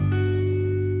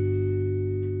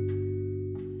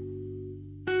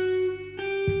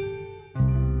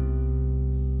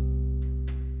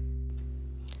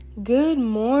Good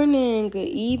morning, good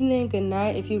evening, good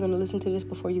night. If you're going to listen to this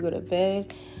before you go to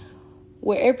bed,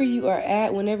 wherever you are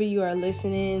at, whenever you are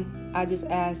listening, I just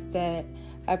ask that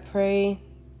I pray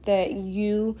that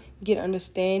you get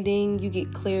understanding, you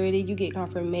get clarity, you get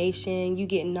confirmation, you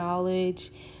get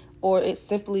knowledge, or it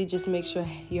simply just makes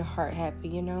your heart happy,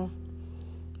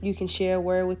 You can share a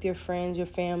word with your friends, your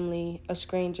family, a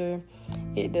stranger.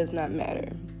 It does not matter.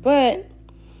 But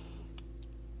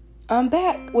I'm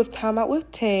back with Time Out with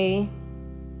Tay,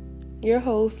 your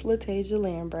host, Latasia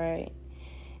Lambright.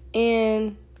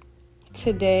 And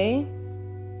today,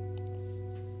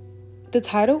 the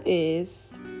title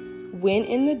is When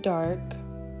in the Dark,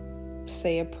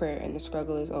 Say a Prayer and the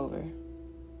Struggle is Over.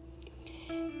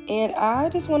 And I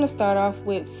just want to start off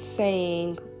with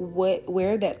saying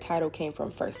where that title came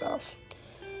from first off.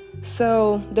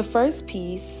 So the first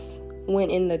piece, When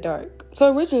in the Dark.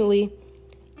 So originally,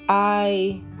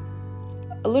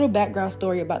 a little background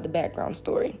story about the background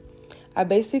story. I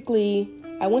went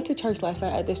to church last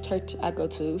night at this church I go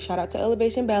to. Shout out to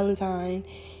Elevation Ballantyne.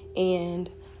 And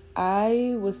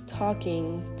I was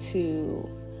talking to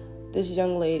this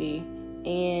young lady,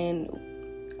 and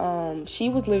she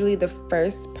was literally the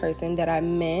first person that I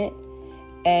met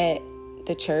at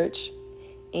the church.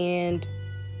 And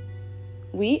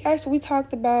we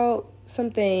talked about some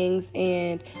things,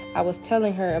 and I was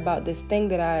telling her about this thing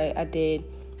that I did.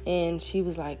 And she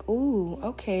was like, ooh,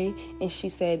 okay. And she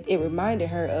said it reminded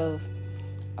her of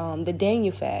the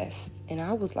Daniel fast. And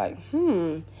I was like,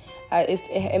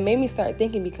 it made me start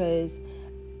thinking, because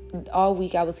all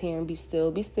week I was hearing be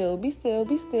still, be still, be still,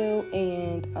 be still,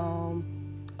 and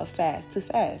to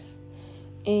fast.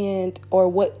 It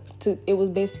was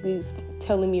basically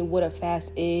telling me what a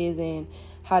fast is and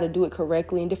how to do it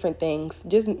correctly and different things.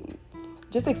 Just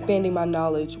expanding my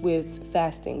knowledge with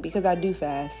fasting, because I do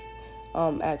fast.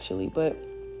 Actually, but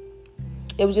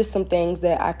it was just some things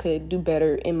that I could do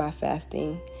better in my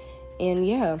fasting. And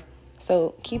yeah,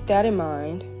 so keep that in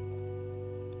mind.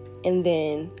 And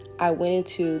then I went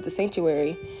into the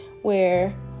sanctuary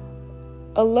where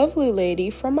a lovely lady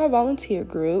from my volunteer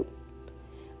group,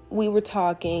 we were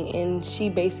talking, and she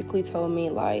basically told me,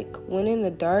 like, when in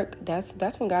the dark, that's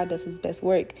when God does his best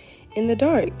work, in the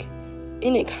dark.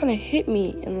 And it kind of hit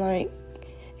me,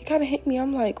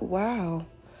 I'm like, wow.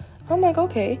 I'm like,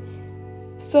 okay.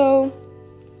 So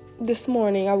this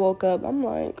morning I woke up, I'm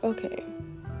like, okay,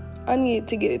 I need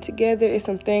to get it together. It's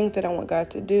some things that I want God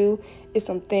to do. It's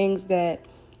some things that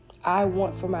I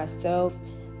want for myself.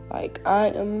 Like, I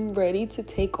am ready to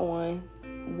take on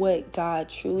what God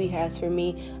truly has for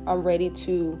me. I'm ready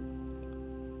to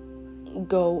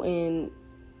go and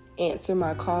answer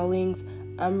my callings.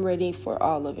 I'm ready for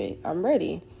all of it. I'm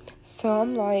ready. So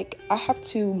I'm like, I have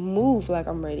to move like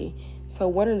I'm ready. So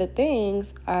one of the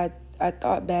things I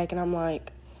thought back, and I'm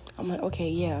like, okay,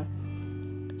 yeah.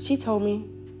 She told me,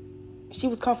 she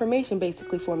was confirmation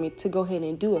basically for me to go ahead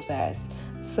and do a fast.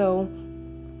 So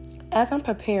as I'm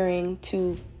preparing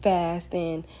to fast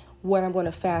and what I'm going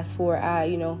to fast for, I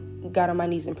got on my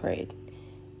knees and prayed.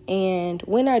 And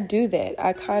when I do that,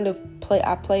 I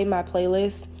play my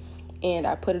playlist, and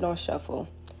I put it on shuffle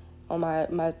on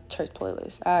my church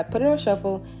playlist. I put it on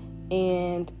shuffle,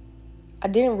 and I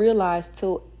didn't realize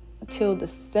till the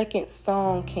second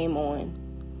song came on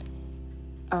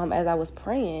as I was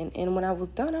praying. And when I was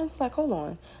done, I was like, hold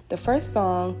on. The first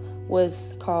song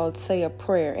was called Say a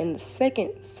Prayer, and the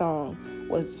second song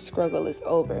was The Struggle is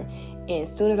Over. And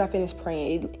as soon as I finished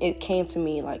praying, it came to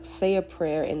me like, say a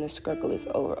prayer and the struggle is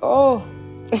over. Oh,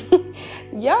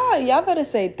 y'all better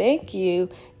say thank you.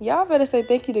 Y'all better say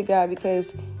thank you to God,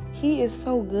 because he is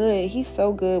so good. He's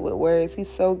so good with words. He's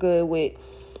so good with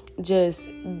just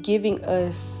giving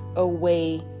us a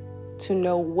way to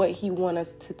know what he wants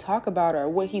us to talk about, or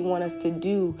what he wants us to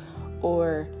do,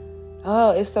 or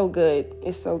it's so good.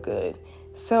 It's so good.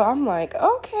 So I'm like,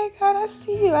 okay, God, I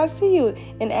see you.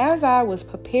 And as I was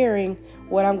preparing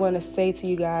what I'm going to say to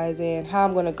you guys and how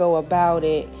I'm going to go about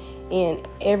it and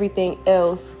everything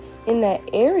else in that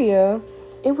area,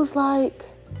 it was like,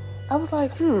 I was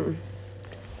like,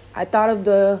 I thought of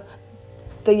the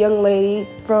young lady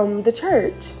from the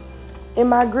church in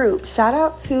my group. Shout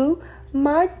out to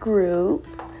my group,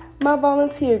 my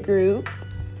volunteer group,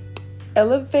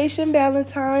 Elevation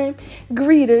Ballantyne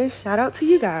greeters. Shout out to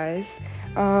you guys.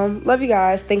 Love you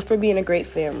guys. Thanks for being a great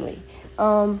family.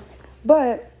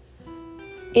 But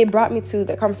it brought me to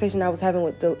the conversation I was having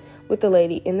with the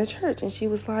lady in the church, and she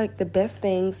was like, the best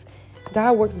things,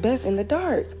 God works best in the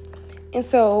dark. And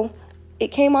so it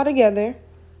came all together.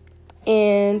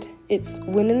 And it's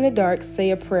when in the dark,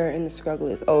 say a prayer and the struggle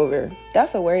is over.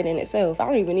 That's a word in itself. I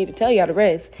don't even need to tell y'all the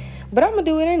rest. But I'm going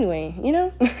to do it anyway, you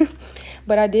know?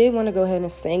 But I did want to go ahead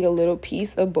and sing a little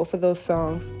piece of both of those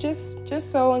songs.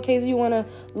 Just so in case you want to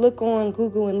look on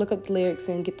Google and look up the lyrics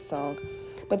and get the song.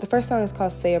 But the first song is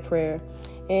called Say a Prayer.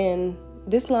 And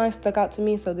this line stuck out to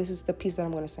me, so this is the piece that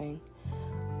I'm going to sing.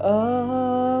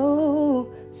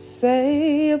 Oh,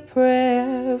 say a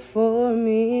prayer for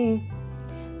me.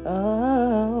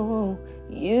 Oh,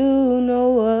 you know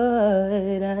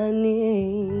what I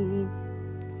need.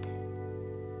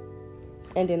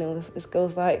 And then it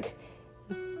goes like,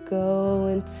 go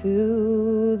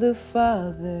into the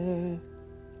Father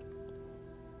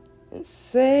and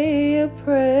say a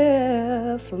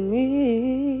prayer for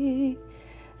me.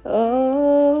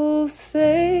 Oh,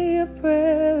 say a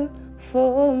prayer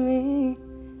for me.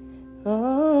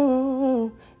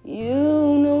 Oh, you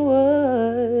know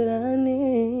what I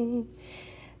need.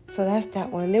 So that's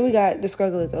that one. Then we got The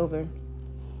Struggle is Over.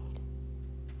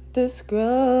 The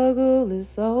struggle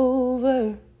is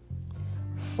over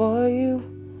for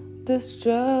you. The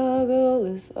struggle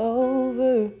is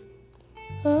over.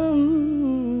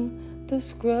 The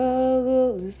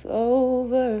struggle is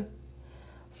over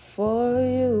for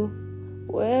you.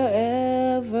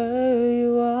 Wherever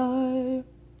you are,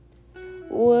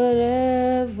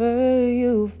 whatever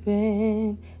you've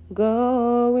been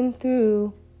going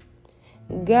through,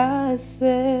 God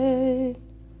said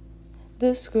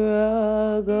the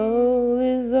struggle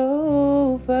is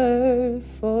over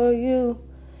for you.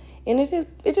 And it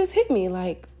just hit me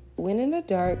like, when in the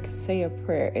dark, say a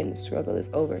prayer and the struggle is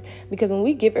over. Because when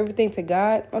we give everything to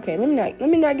God, okay, let me not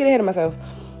get ahead of myself.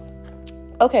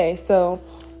 Okay, so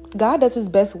God does his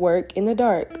best work in the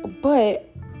dark, but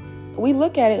we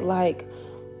look at it like,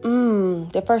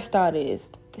 the first thought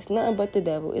is, it's nothing but the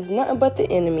devil. It's nothing but the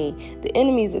enemy. The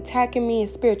enemy is attacking me.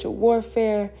 It's spiritual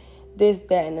warfare, this,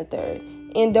 that, and the third.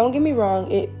 And don't get me wrong,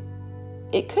 it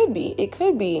could be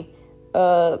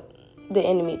the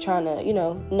enemy trying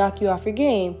to, knock you off your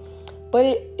game. But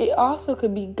it also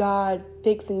could be God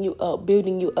fixing you up,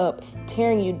 building you up,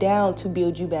 tearing you down to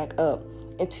build you back up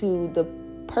into the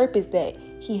purpose that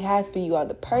he has for you, or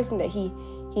the person that he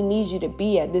needs you to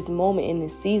be at this moment in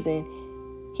this season.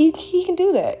 He can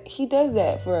do that. He does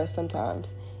that for us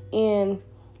sometimes. And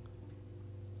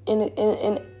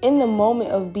in the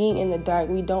moment of being in the dark,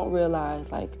 we don't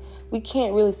realize, like, we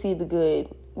can't really see the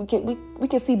good. We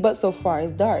can see but so far.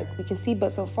 It's dark. We can see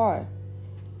but so far.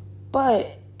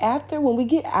 But when we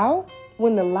get out,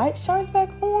 when the light shines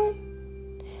back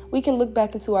on, we can look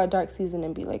back into our dark season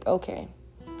and be like, okay,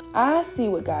 I see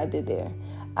what God did there.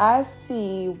 I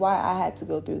see why I had to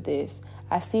go through this.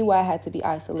 I see why I had to be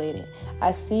isolated.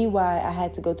 I see why I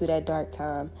had to go through that dark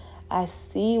time. I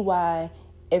see why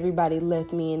everybody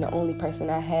left me and the only person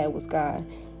I had was God.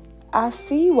 I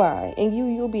see why. And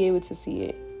you'll be able to see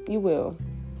it. You will.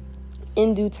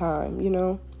 In due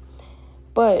time,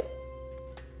 But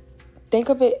think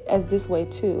of it as this way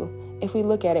too. If we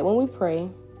look at it, when we pray,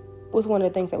 what's one of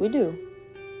the things that we do?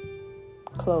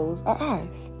 Close our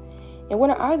eyes. And when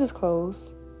our eyes is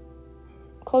closed,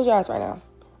 close your eyes right now.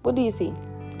 What do you see?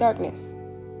 Darkness.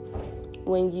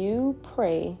 When you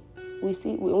pray,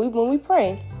 when we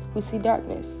pray, we see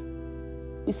darkness.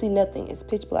 We see nothing. It's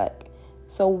pitch black.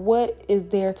 So what is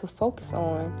there to focus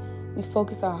on? We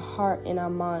focus our heart and our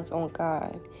minds on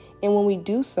God. And when we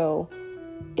do so,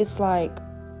 it's like,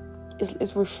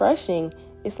 it's refreshing.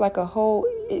 It's like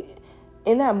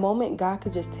in that moment, God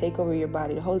could just take over your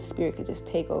body. The Holy Spirit could just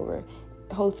take over.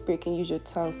 The Holy Spirit can use your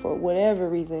tongue for whatever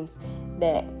reasons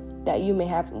that you may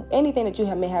have, anything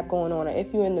that may have going on. Or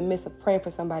if you're in the midst of praying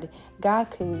for somebody,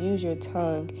 God can use your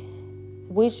tongue,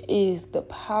 which is the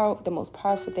most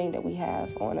powerful thing that we have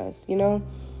on us,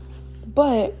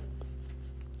 But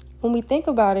when we think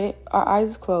about it, our eyes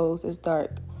is closed, it's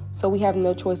dark. So we have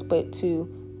no choice but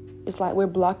it's like we're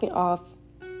blocking off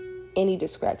any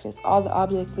distractions. All the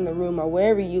objects in the room or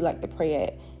wherever you like to pray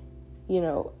at,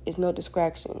 is no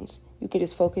distractions. You can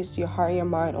just focus your heart and your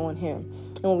mind on him.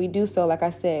 And when we do so, like I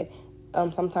said,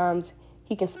 sometimes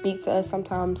he can speak to us.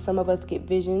 Sometimes some of us get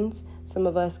visions. Some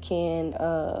of us can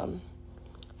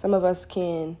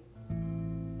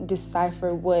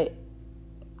decipher what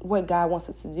God wants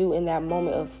us to do in that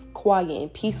moment of quiet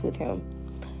and peace with him.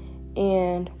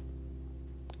 And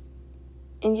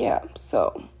yeah,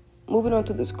 so moving on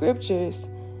to the scriptures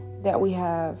that we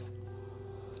have.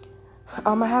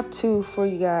 I have two for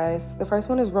you guys. The first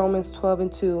one is Romans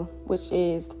 12:2, which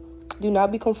is, do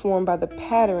not be conformed by the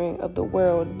pattern of the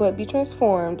world, but be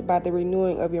transformed by the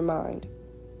renewing of your mind.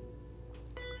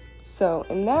 So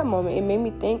in that moment, it made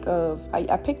me think of,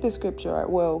 I picked this scripture.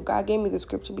 Well, God gave me the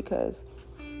scripture because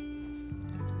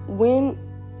when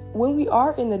we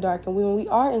are in the dark and when we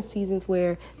are in seasons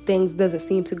where things doesn't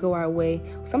seem to go our way,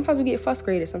 sometimes we get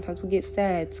frustrated, sometimes we get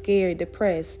sad, scared,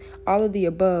 depressed, all of the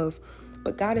above.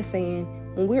 But God is saying,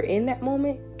 when we're in that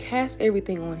moment, cast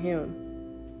everything on Him.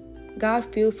 God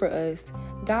feels for us.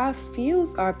 God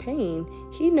feels our pain.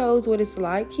 He knows what it's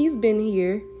like. He's been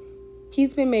here.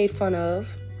 He's been made fun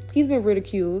of. He's been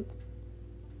ridiculed.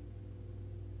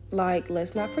 Like,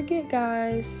 let's not forget,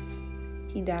 guys,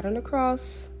 He died on the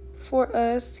cross for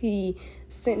us. He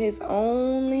sent His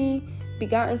only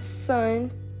begotten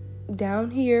Son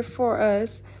down here for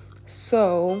us.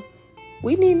 So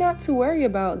we need not to worry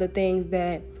about the things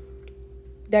that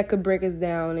could break us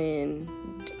down and,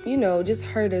 just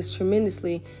hurt us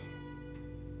tremendously.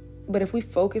 But if we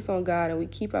focus on God and we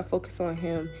keep our focus on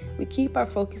Him, we keep our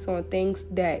focus on things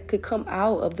that could come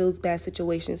out of those bad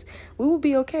situations, we will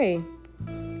be okay.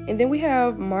 And then we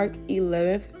have Mark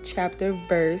 11th chapter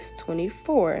verse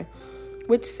 24,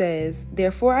 which says,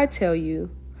 "Therefore I tell you,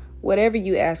 whatever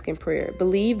you ask in prayer,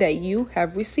 believe that you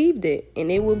have received it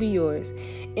and it will be yours."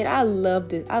 And I love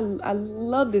this. I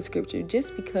love this scripture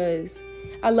just because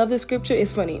I love the scripture.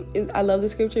 It's funny. I love the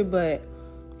scripture, but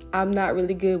I'm not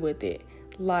really good with it.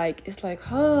 It's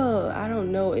like, I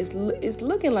don't know. It's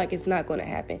looking like it's not going to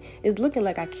happen. It's looking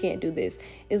like I can't do this.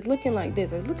 It's looking like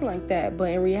this. It's looking like that.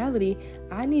 But in reality,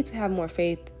 I need to have more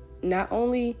faith, not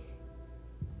only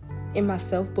in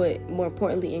myself, but more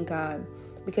importantly in God.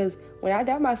 Because when I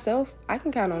doubt myself, I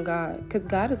can count on God. Because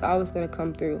God is always going to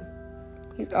come through.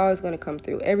 He's always going to come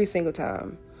through every single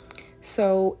time.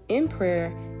 So in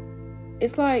prayer,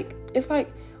 it's like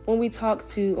when we talk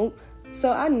to.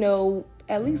 So I know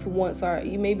at least once, or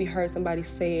you maybe heard somebody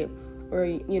say it,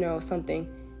 or something.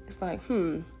 It's like,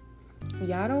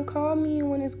 y'all don't call me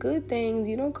when it's good things.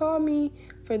 You don't call me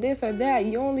for this or that.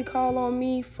 You only call on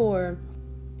me for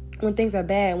when things are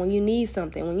bad, when you need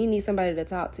something, when you need somebody to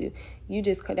talk to. You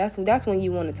just that's when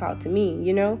you want to talk to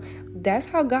me. That's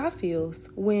how God feels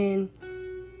when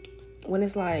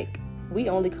it's like we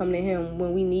only come to Him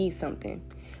when we need something.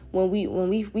 When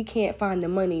we can't find the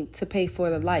money to pay for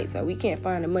the lights, or we can't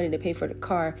find the money to pay for the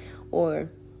car,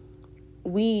 or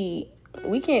we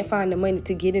can't find the money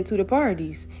to get into the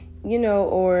parties,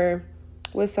 or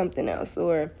with something else,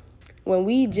 or when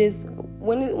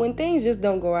when things just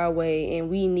don't go our way and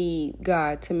we need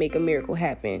God to make a miracle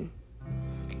happen.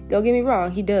 Don't get me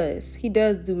wrong, He does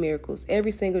do miracles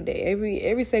every single day,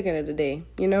 every second of the day,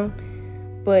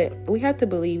 but we have to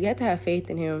believe, we have to have faith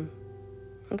in Him.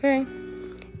 Okay.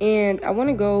 And I want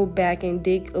to go back and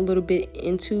dig a little bit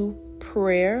into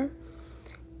prayer.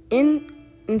 And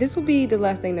this will be the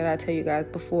last thing that I tell you guys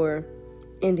before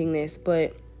ending this.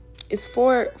 But it's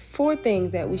four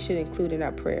things that we should include in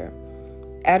our prayer: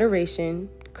 adoration,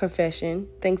 confession,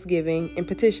 thanksgiving, and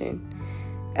petition.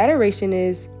 Adoration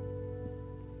is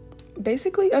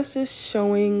basically us just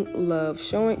showing love,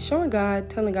 showing God,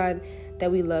 telling God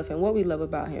that we love Him, what we love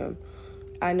about Him.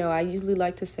 I know I usually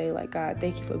like to say, God,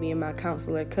 thank you for being my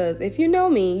counselor. Because if you know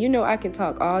me, you know I can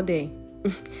talk all day.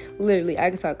 Literally, I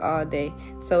can talk all day.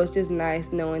 So it's just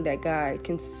nice knowing that God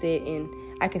can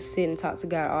I can sit and talk to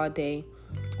God all day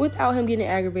without Him getting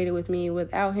aggravated with me,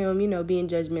 without Him, being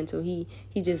judgmental.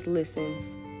 He just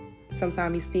listens.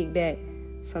 Sometimes He speak back.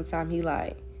 Sometimes He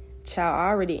like, child, I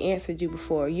already answered you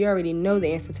before. You already know the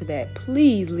answer to that.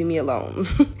 Please leave me alone.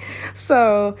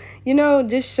 So,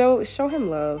 just show Him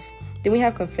love. Then we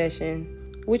have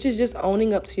confession, which is just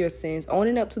owning up to your sins,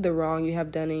 owning up to the wrong you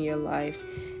have done in your life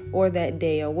or that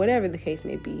day or whatever the case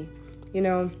may be.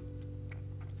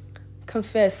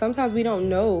 Confess. Sometimes we don't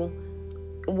know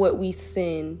what we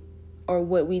sin or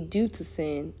what we do to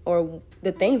sin or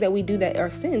the things that we do that are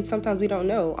sin. Sometimes we don't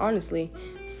know, honestly.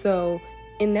 So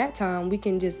in that time, we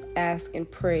can just ask and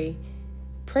pray.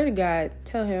 Pray to God.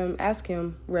 Ask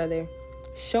Him rather.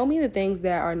 Show me the things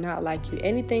that are not like you.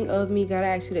 Anything of me, God,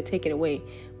 I ask you to take it away.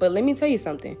 But let me tell you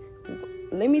something.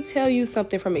 Let me tell you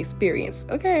something from experience,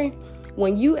 okay?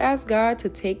 When you ask God to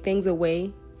take things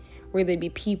away, whether it be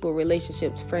people,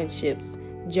 relationships, friendships,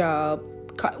 job,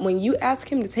 when you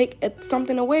ask Him to take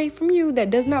something away from you that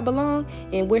does not belong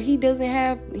and where He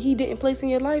didn't place in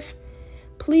your life,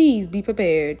 please be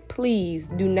prepared. Please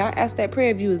do not ask that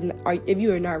prayer if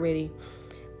you are not ready.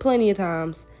 Plenty of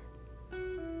times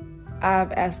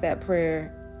I've asked that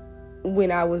prayer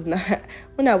when I was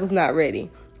not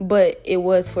ready, but it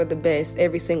was for the best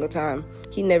every single time.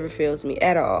 He never fails me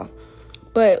at all.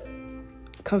 But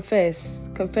confess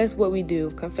what we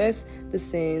do, confess the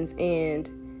sins, and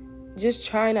just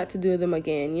try not to do them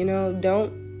again.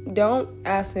 Don't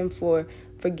ask Him for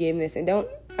forgiveness. And don't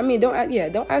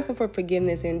ask him for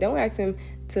forgiveness, and don't ask him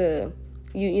to,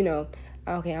 okay,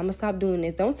 I'm going to stop doing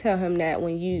this. Don't tell him that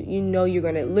when you know you're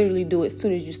going to literally do it as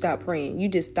soon as you stop praying. You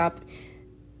just stop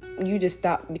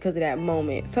because of that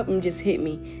moment. Something just hit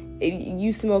me.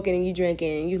 You smoking and you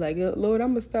drinking and you like, Lord,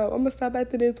 I'm going to stop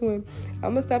after this one.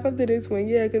 I'm going to stop after this one.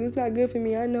 Yeah, because it's not good for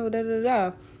me. I know,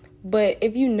 da-da-da. But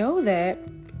if you know that,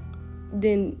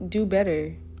 then do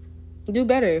better. Do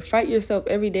better. Fight yourself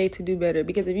every day to do better.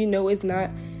 Because if you know it's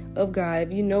not of God,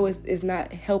 if you know it's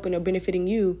not helping or benefiting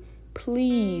you,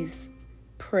 please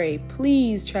pray.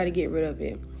 Please try to get rid of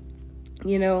it.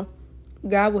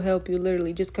 God will help you.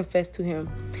 Literally, just confess to him.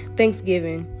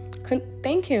 Thanksgiving.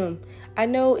 Thank him. I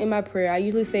know in my prayer, I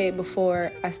usually say it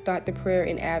before I start the prayer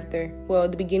and after. Well,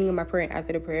 the beginning of my prayer and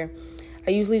after the prayer.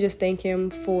 I usually just thank him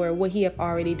for what he have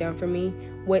already done for me,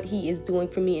 what he is doing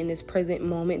for me in this present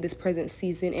moment, this present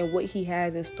season, and what he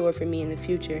has in store for me in the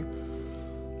future.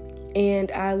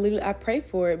 And I pray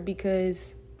for it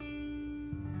because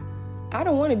I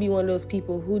don't want to be one of those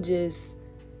people who just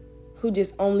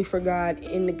only for God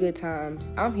in the good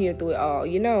times. I'm here through it all.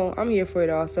 I'm here for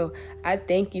it all. So I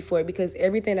thank you for it, because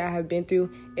everything I have been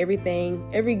through, every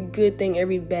good thing,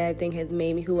 every bad thing has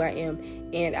made me who I am.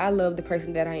 And I love the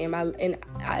person that I am.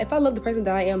 If I love the person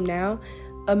that I am now,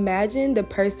 imagine the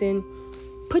person,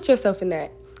 put yourself in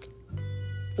that.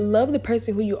 Love the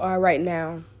person who you are right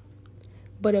now.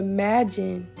 But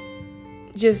imagine,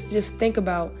 just think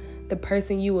about the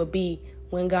person you will be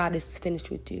when God is finished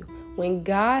with you. When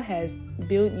God has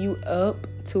built you up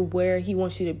to where he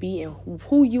wants you to be and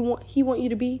who he want you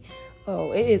to be,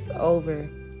 it is over.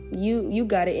 You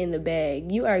got it in the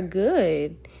bag. You are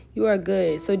good. You are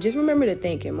good. So just remember to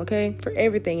thank him, okay? For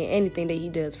everything and anything that he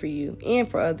does for you and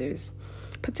for others.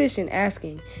 Petition,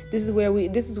 asking. This is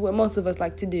what most of us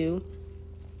like to do.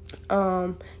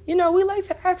 We like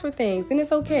to ask for things, and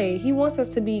it's okay. He wants us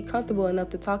to be comfortable enough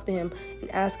to talk to him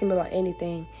and ask him about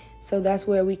anything. So that's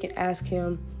where we can ask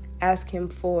him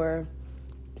for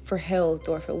health,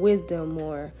 or for wisdom,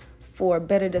 or for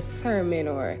better discernment,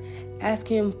 or ask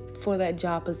him for that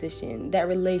job position, that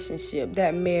relationship,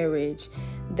 that marriage,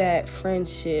 that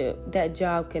friendship, that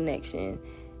job connection.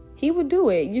 He would do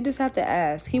it. You just have to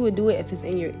ask. He would do it if it's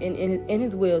in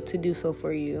his will to do so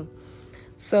for you.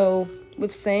 So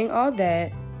with saying all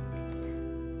that,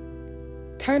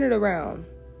 turn it around.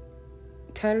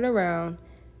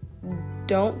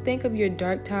 Don't think of your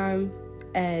dark time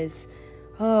as,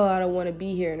 I don't want to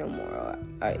be here no more.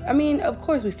 I mean, of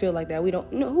course we feel like that. We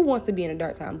don't know who wants to be in a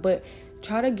dark time, but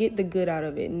try to get the good out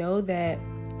of it. Know that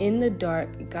in the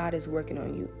dark, God is working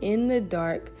on you. In the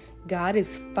dark, God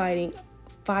is fighting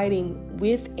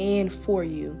with and for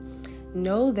you.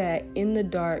 Know that in the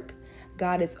dark,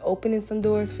 God is opening some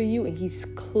doors for you, and he's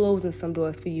closing some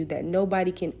doors for you that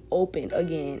nobody can open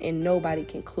again and nobody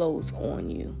can close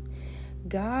on you.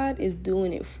 God is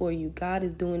doing it for you. God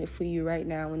is doing it for you right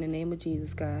now in the name of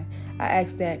Jesus, God. I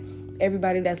ask that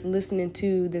everybody that's listening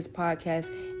to this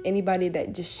podcast, anybody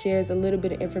that just shares a little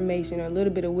bit of information or a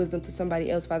little bit of wisdom to somebody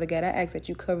else, Father God, I ask that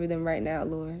you cover them right now,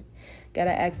 Lord. God,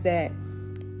 I ask that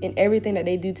in everything that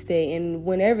they do today and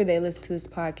whenever they listen to this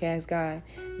podcast, God,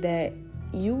 that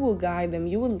you will guide them.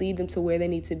 You will lead them to where they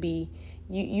need to be.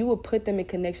 You will put them in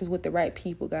connections with the right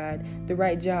people, God, the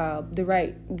right job, the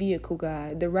right vehicle,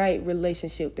 God, the right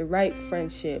relationship, the right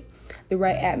friendship, the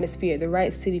right atmosphere, the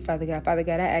right city, Father God. Father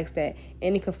God, I ask that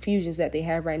any confusions that they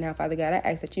have right now, Father God, I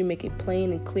ask that you make it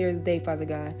plain and clear as day, Father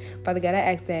God. Father God, I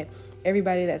ask that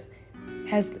everybody that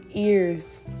has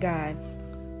ears, God,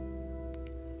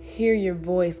 hear your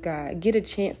voice, God. Get a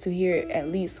chance to hear it at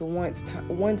least one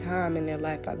time in their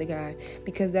life, Father God,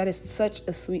 because that is such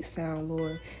a sweet sound,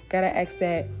 Lord. God, I ask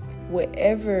that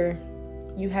whatever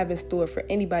you have in store for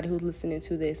anybody who's listening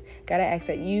to this, God, I ask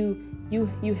that you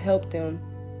help them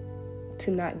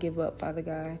to not give up, Father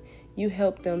God. You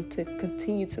help them to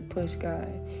continue to push, God.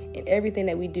 In everything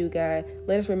that we do, God,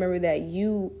 let us remember that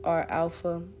you are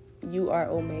Alpha, you are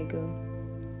Omega.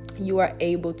 You are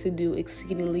able to do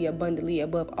exceedingly abundantly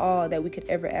above all that we could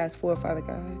ever ask for, Father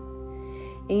God.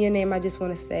 In your name, I just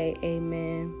want to say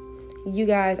amen. You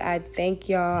guys, I thank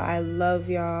y'all. I love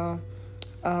y'all.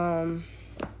 I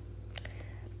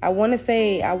want to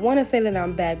say that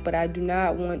I'm back, but I do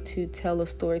not want to tell a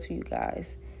story to you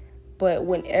guys. But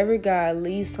whenever God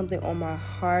leaves something on my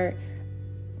heart,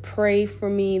 pray for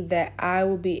me that I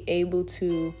will be able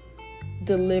to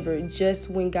deliver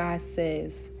just when God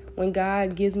says. When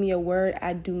God gives me a word,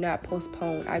 I do not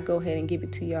postpone. I go ahead and give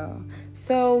it to y'all.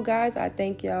 So, guys, I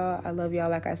thank y'all. I love y'all,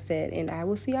 like I said, and I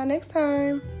will see y'all next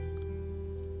time.